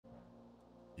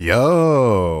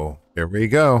Yo, here we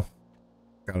go.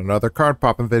 Got another card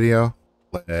popping video.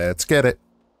 Let's get it.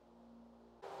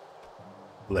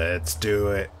 Let's do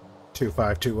it.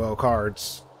 2520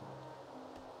 cards.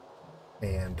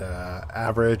 And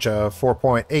average of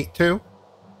 4.82.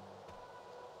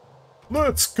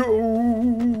 Let's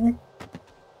go.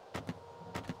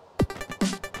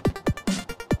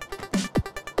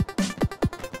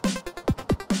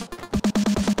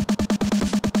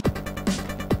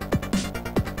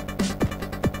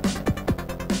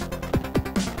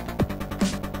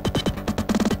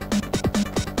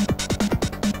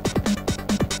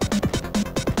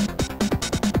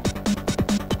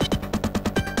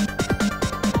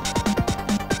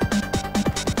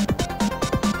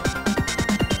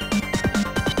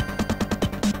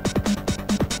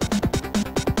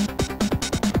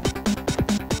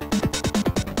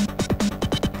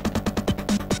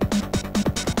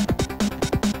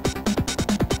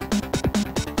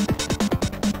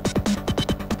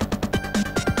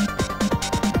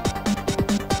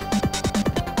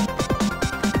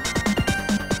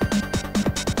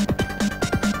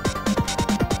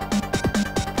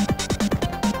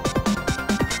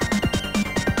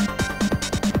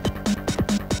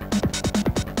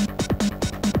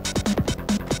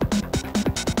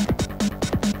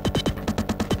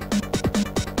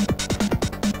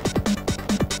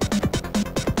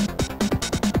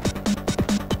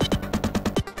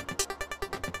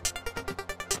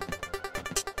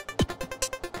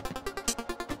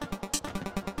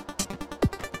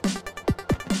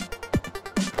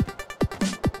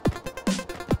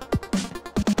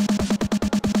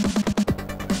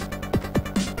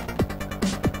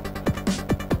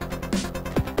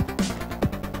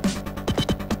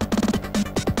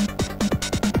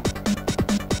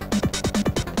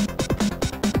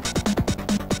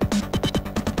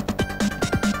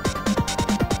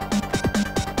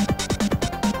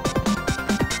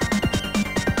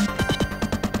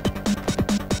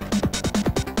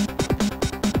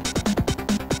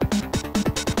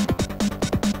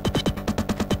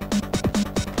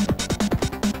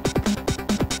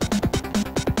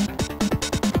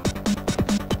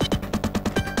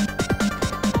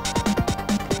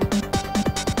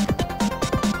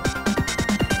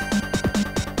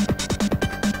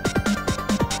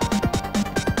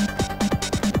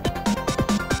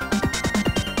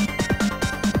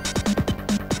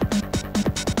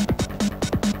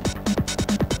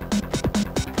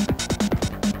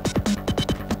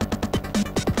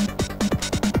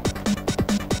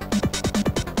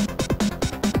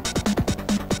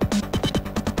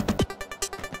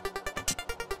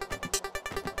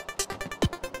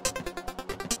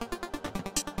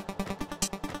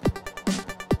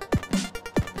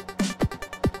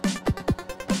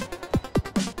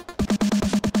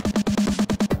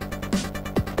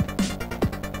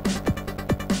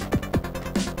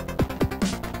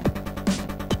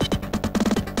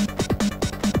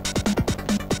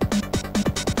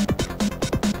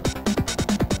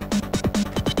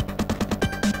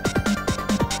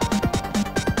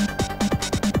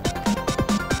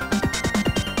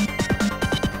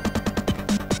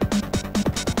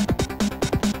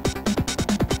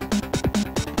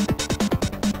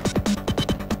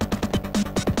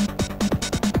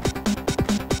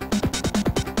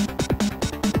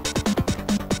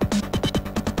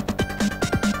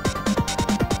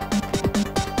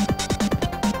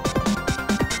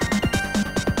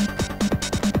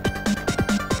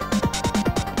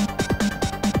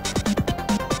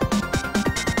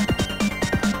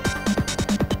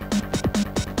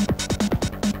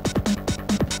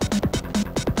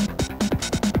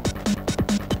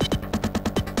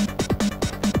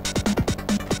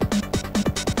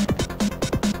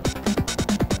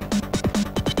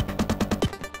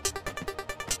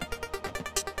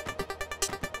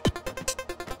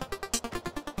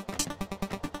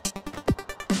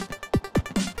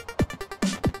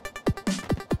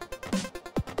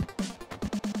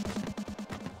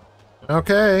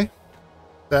 Okay.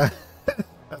 That's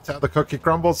how the cookie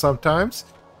crumbles sometimes.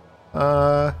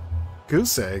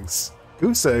 Goose eggs.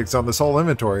 Goose eggs on this whole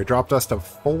inventory dropped us to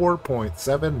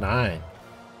 4.79.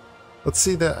 Let's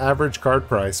see the average card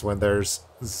price when there's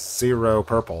 0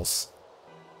 purples.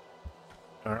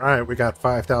 Alright, we got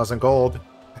 5,000 gold.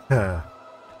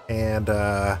 And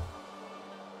that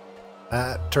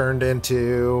turned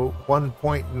into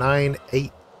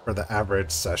 1.98 for the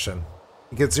average session.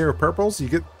 You get 0 purples, you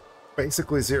get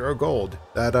basically 0 gold.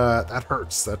 That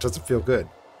hurts. That doesn't feel good.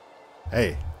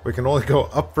 Hey, we can only go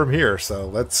up from here, so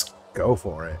let's go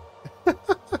for it.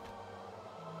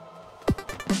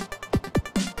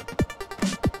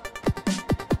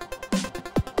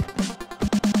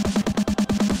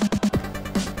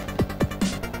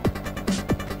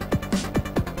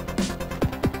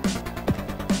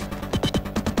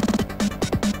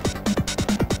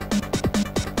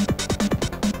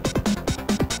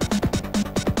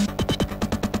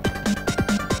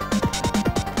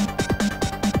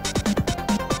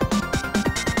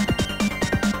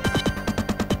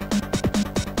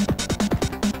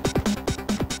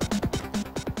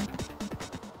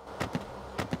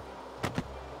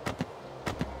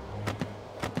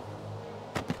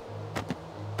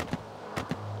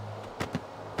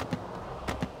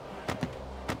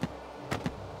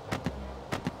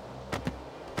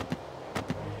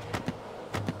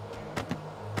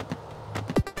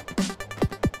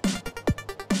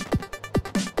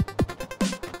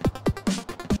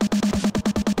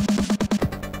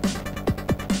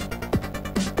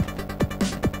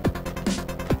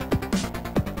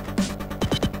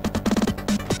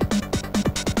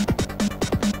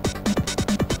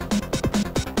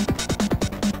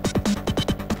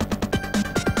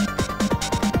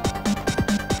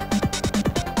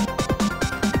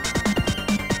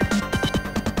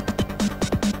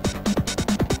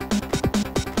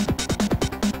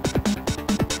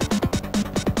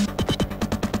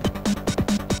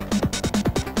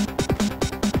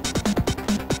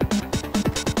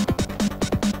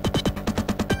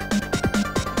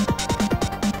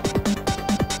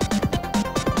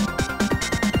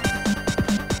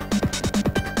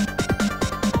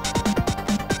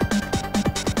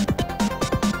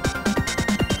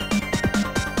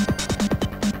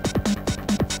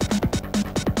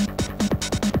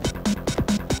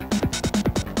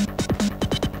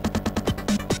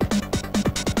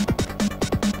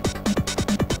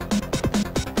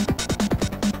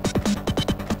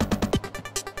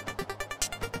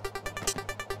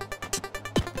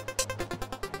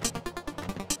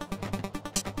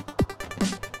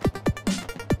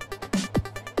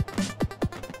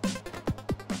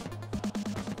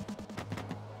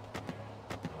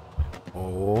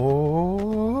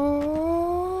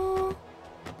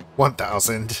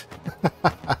 1,000.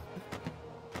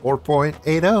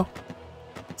 4.80.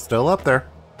 Still up there.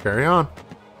 Carry on.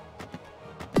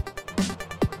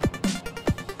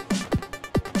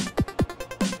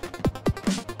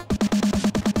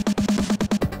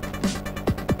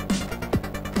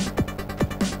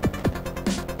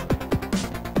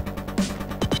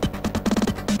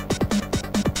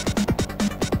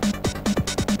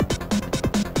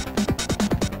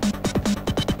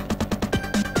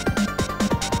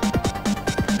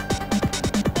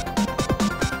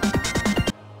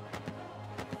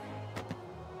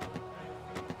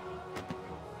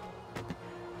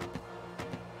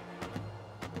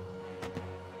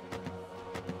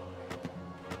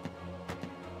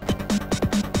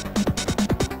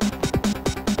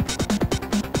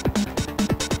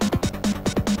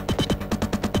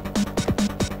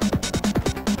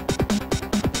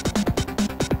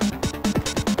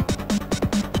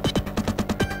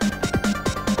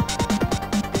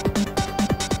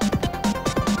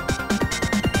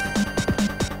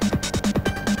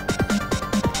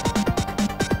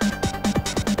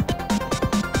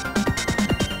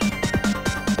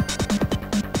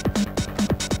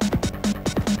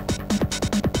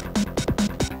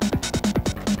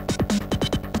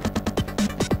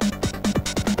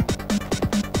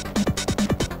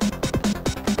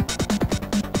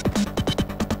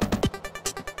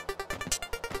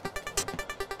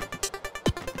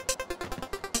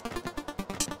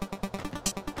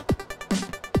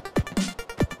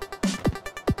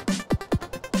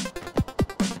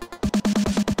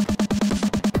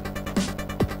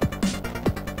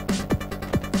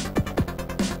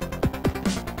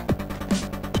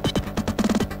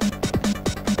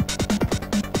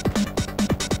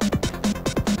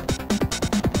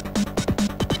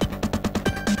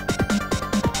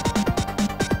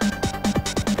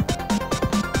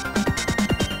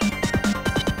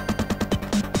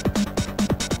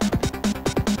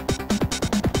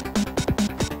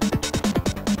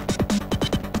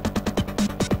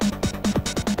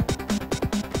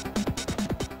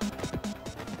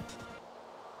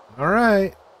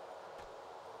 Alright.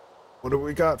 What do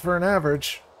we got for an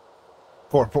average?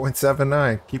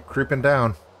 4.79. Keep creeping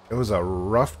down. It was a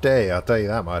rough day, I'll tell you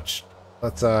that much.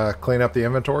 Let's clean up the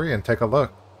inventory and take a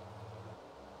look.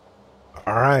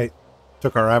 Alright.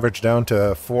 Took our average down to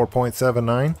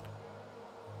 4.79.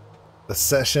 The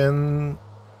session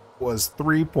was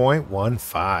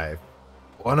 3.15.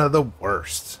 One of the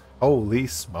worst. Holy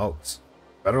smokes.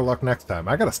 Better luck next time.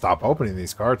 I gotta stop opening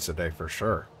these cards today for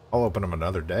sure. I'll open them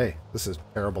another day. This is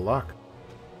terrible luck.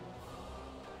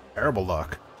 Terrible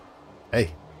luck.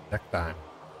 Hey, next time.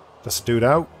 Just dude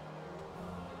out.